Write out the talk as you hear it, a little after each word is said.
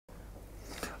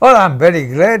Well, I'm very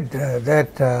glad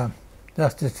that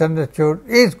Justice Chandrachud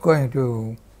is going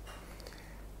to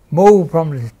move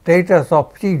from the status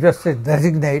of Chief Justice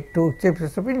Designate to Chief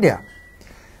Justice of India.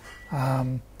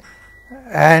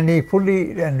 And he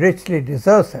fully and richly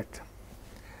deserves it.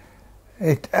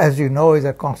 It, as you know, is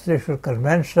a constitutional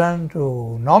convention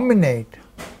to nominate.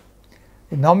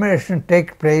 The nomination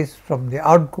takes place from the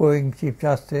outgoing Chief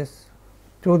Justice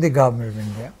to the Government of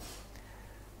India.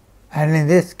 And in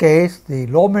this case, the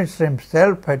Law Minister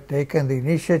himself had taken the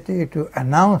initiative to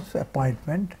announce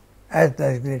appointment as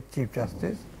designated Chief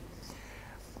Justice,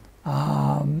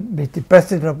 which the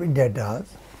President of India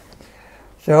does.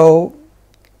 So,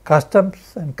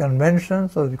 customs and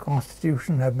conventions of the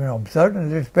Constitution have been observed,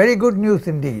 and it's very good news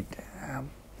indeed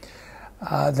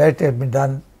that has been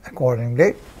done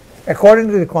accordingly, according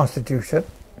to the Constitution.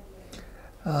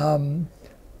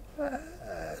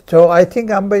 So I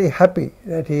think I'm very happy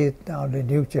that he is now the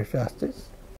new Chief Justice.